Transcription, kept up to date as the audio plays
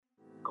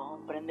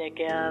Comprende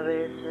que a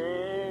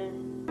veces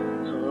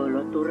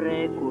solo tu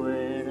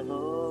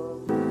recuerdo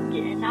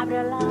quien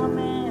abre la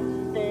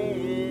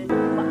mente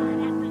para...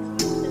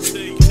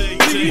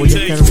 Voy a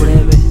ser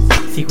breve,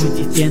 sigo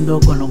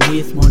insistiendo con lo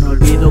mismo. No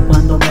olvido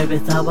cuando me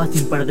besabas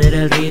sin perder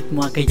el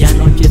ritmo. Aquellas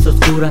noches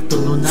oscuras, tus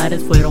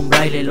lunares fueron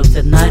braille. Los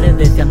esnares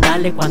decían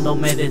dale cuando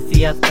me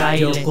decías Kyle.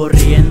 Yo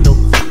corriendo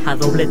a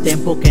doble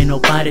tempo que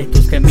no pares,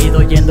 tus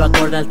gemidos yendo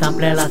acorde al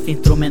sample a las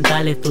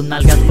instrumentales. Tus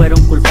nalgas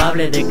fueron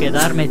culpables de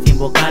quedarme sin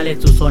vocales.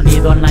 Tus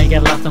sonidos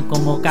nalgas son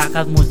como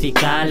cajas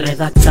musicales.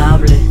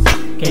 Redactable,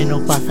 que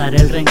no pasaré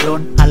el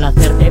renglón al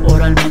hacerte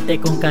oralmente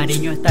con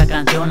cariño esta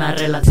canción. La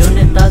relación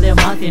está de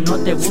más, si no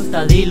te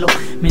gusta dilo.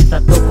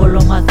 Mientras toco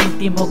lo más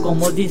íntimo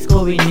como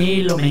disco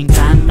vinilo. Me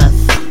encantas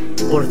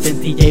por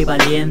sencilla y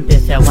valiente,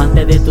 se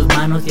aguante de tus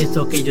manos y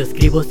eso que yo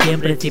escribo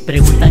siempre. Si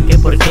preguntan que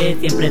por qué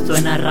siempre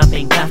suena rap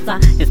en casa,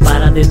 es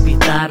para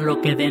despistar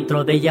lo que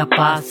dentro de ella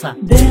pasa.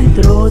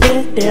 Dentro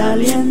de este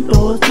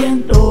aliento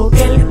siento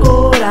que el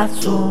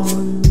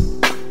corazón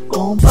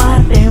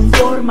comparte en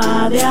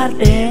forma de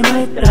arte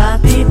nuestra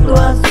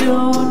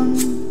situación.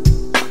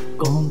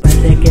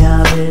 Comprende que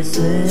a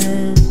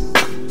veces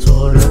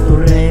solo tu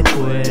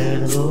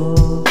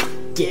recuerdo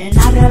quien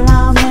abre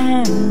la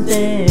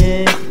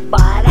mente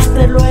para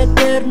hacerlo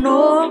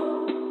eterno.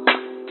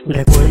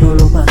 Recuerdo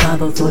lo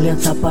pasado,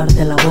 solías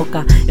taparte la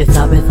boca.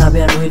 Esta vez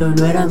había ruido y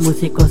no eran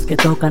músicos que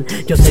tocan.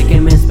 Yo sé que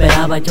me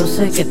esperaba, yo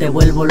sé que te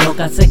vuelvo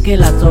loca. Sé que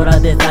las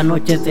horas de esta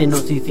noche se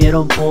nos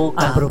hicieron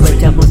pocas.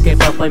 Aprovechamos que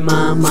papá y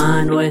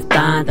mamá no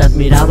están. Te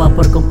admiraba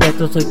por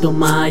completo, soy tu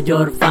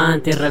mayor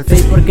fan. Cierra el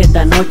face porque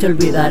esta noche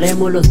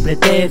olvidaremos los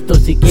pretextos.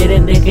 Si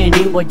quieren dejen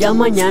inbox, ya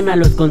mañana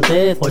los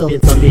contesto. Hoy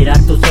pienso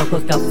mirar tus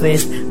ojos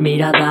cafés,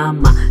 mira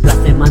dama. La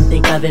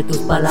semántica de tus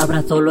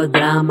palabras solo es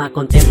drama.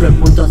 Contemplo el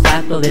punto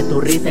exacto de tu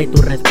risa y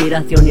tu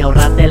respiración y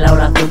ahorrate la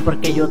oración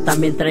porque yo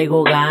también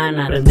traigo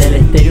ganas. Prende el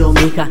estéreo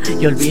mija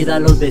y olvida a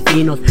los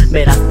vecinos.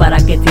 Verás para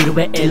qué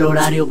sirve el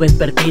horario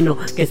vespertino.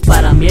 Que es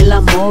para mí el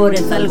amor,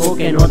 es algo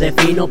que no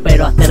defino,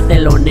 pero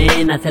hacértelo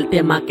nena es el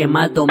tema que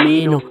más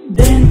domino.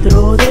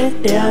 Dentro de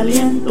este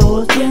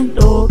aliento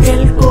siento que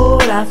el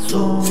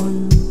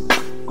corazón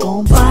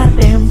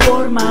comparte en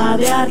forma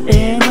de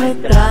arte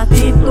nuestra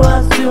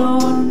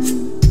situación.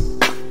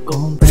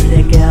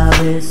 Comprende que a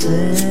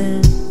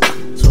veces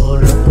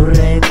solo tu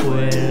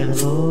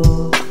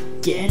recuerdo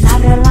quien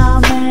abre la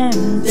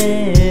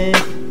mente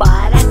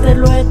para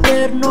hacerlo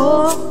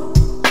eterno.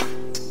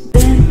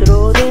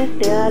 Dentro de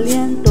este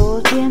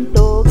aliento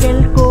siento que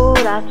el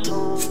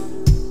corazón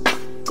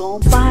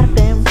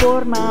comparte en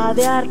forma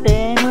de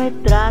arte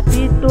nuestra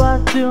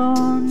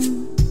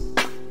situación.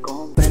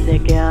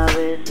 Comprende que a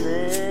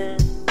veces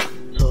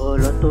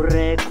solo tu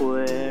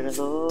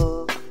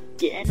recuerdo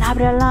quien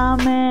abre la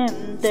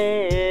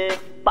mente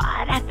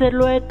para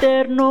hacerlo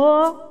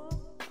eterno.